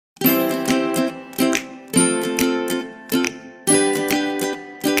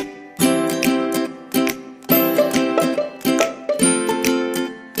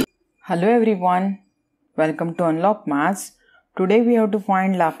Hello everyone, welcome to Unlock Maths. Today we have to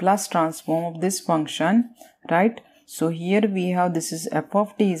find Laplace transform of this function, right? So here we have this is f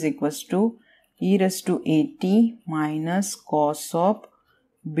of t is equals to e raised to at minus cos of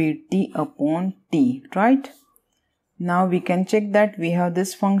bt upon t, right? Now we can check that we have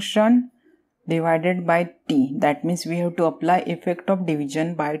this function divided by t. That means we have to apply effect of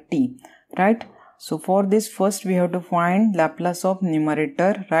division by t, right? So for this first we have to find Laplace of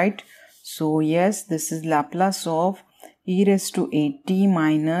numerator, right? So yes, this is Laplace of e raised to at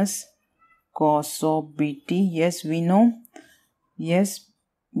minus cos of bt. Yes, we know. Yes,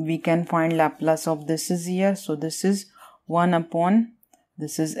 we can find Laplace of this is here. So this is 1 upon,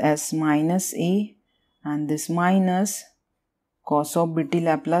 this is s minus a, and this minus cos of bt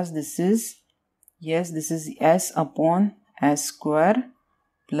Laplace, this is, yes, this is s upon s square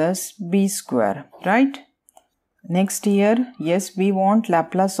plus b square, right? Next here, yes, we want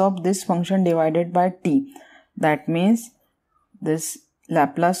Laplace of this function divided by t. That means this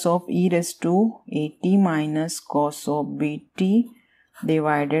Laplace of e raised to at minus cos of bt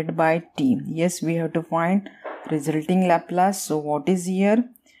divided by t. Yes, we have to find resulting Laplace. So what is here?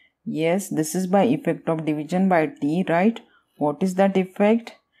 Yes, this is by effect of division by t, right? What is that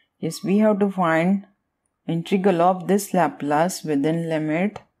effect? Yes, we have to find integral of this Laplace within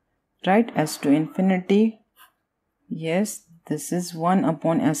limit, right, s to infinity. Yes, this is 1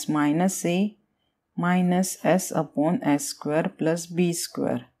 upon s minus a minus s upon s square plus b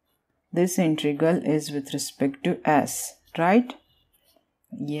square. This integral is with respect to s, right?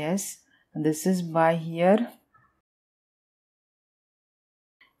 Yes, this is by here.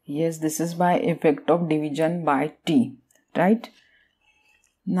 Yes, this is by effect of division by t, right?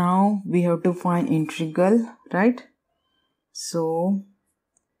 Now we have to find integral, right? So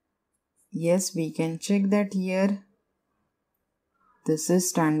yes, we can check that here. This is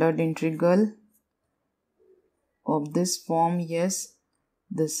standard integral of this form. Yes,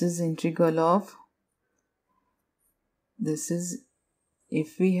 this is integral of, this is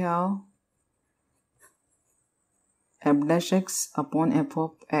if we have f dash x upon f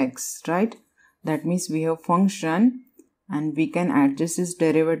of x, right? That means we have function and we can adjust its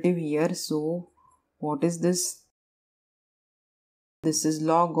derivative here. So what is this? This is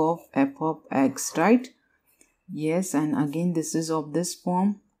log of f of x, right? Yes, and again this is of this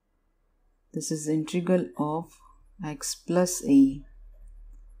form. This is integral of x plus a.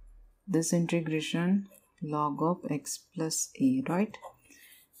 This integration log of x plus a, right?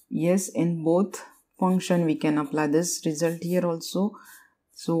 Yes, in both function we can apply this result here also.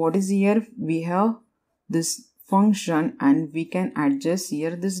 So what is here? We have this function and we can adjust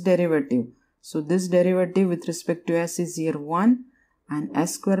here this derivative. So this derivative with respect to s is here 1 and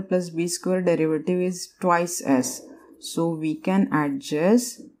s square plus b square derivative is twice s. So we can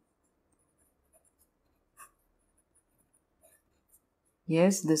adjust.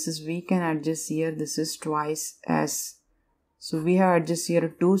 Yes, this is, we can adjust here, this is twice s. So we have adjust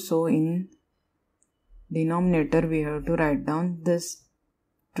here 2. So in denominator we have to write down this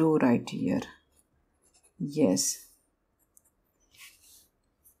 2 right here. Yes.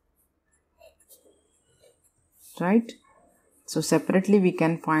 Right? So separately we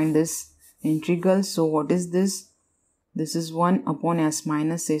can find this integral. So what is this? This is 1 upon s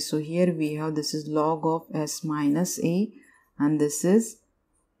minus a. So here we have this is log of s minus a and this is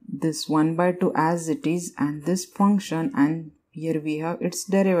this 1 by 2 as it is and this function, and here we have its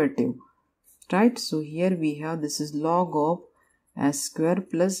derivative, right? So here we have this is log of s square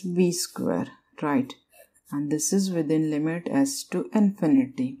plus b square, right? And this is within limit s to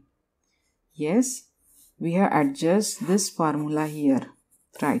infinity. Yes, we have adjust this formula here,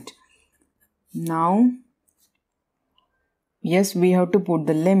 right? Now yes, we have to put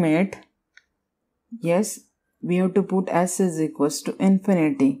the limit. Yes, we have to put s is equals to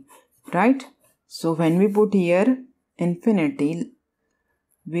infinity, right? So when we put here infinity,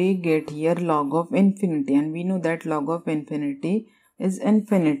 we get here log of infinity, and we know that log of infinity is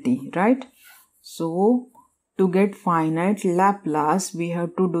infinity, right? So to get finite Laplace, we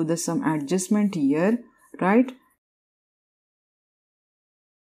have to do some adjustment here, right?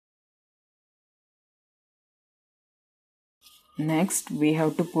 Next, we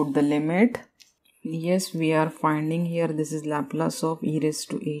have to put the limit. Yes, we are finding here this is Laplace of e raised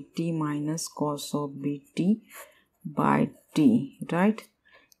to at minus cos of bt by t, right?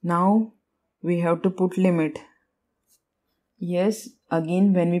 Now we have to put limit. Yes,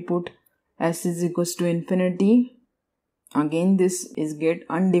 again when we put s is equals to infinity, again this is get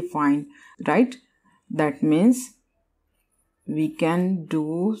undefined, right? That means we can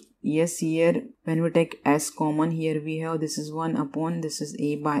do, yes, here when we take s common, here we have this is 1 upon this is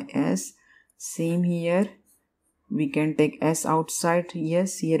a by s. Same here, we can take s outside.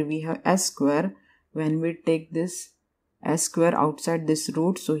 Yes, here we have s square. When we take this s square outside this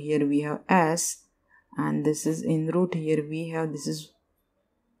root, so here we have s, and this is in root, here we have this is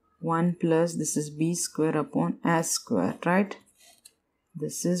 1 plus this is b square upon s square, right?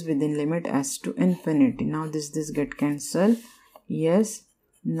 This is within limit s to infinity. Now this get cancelled. Yes,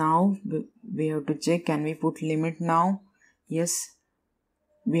 now we have to check, can we put limit now? Yes,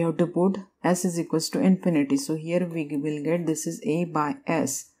 we have to put s is equals to infinity. So here we will get this is a by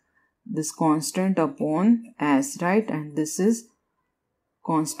s, this constant upon s, right? And this is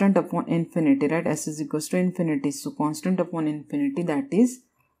constant upon infinity, right? S is equals to infinity. So constant upon infinity, that is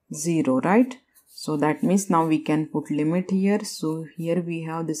 0, right? So that means now we can put limit here. So here we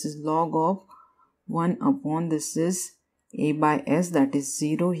have this is log of 1 upon this is a by s, that is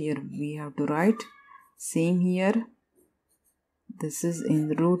 0. Here we have to write. Same here, this is in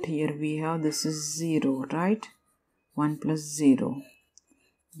root, here we have this is 0, right? 1 plus 0.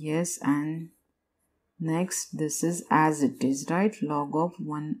 Yes, and next this is as it is, right? Log of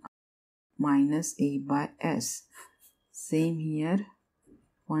 1 minus a by s. Same here,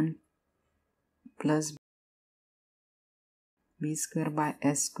 1 plus b square by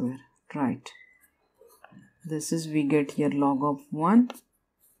s square, right? This is we get here log of 1,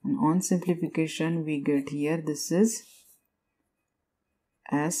 and on simplification we get here this is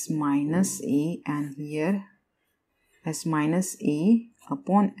s minus a, and here s minus a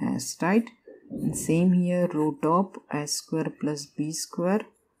upon s, right? And same here, root of s square plus b square,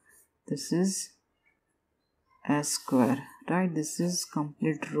 this is s square, right? This is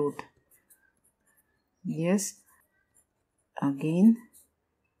complete root. Yes, again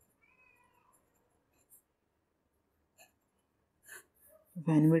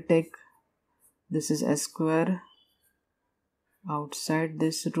when we take this is s square outside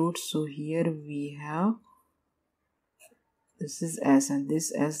this root, so here we have this is s, and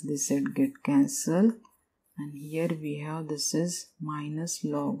this s, this set get cancelled, and here we have this is minus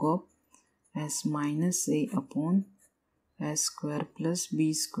log of s minus a upon s square plus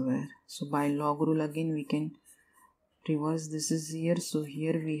b square. So by log rule again we can reverse this is here. So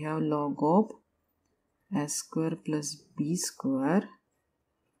here we have log of s square plus b square,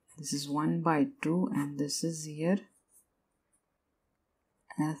 this is 1 by 2, and this is here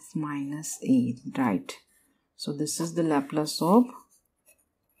s minus a, right? So this is the Laplace of,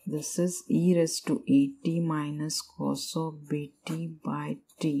 this is e raised to at minus cos of bt by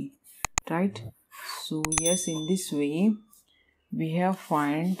t, right? So yes, in this way we have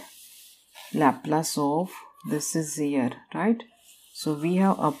find Laplace of this is here, right? So we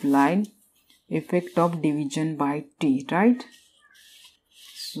have applied effect of division by t, right?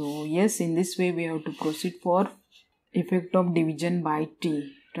 So yes, in this way we have to proceed for effect of division by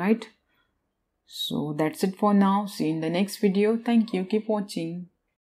t, right? So that's it for now. See you in the next video. Thank you. Keep watching.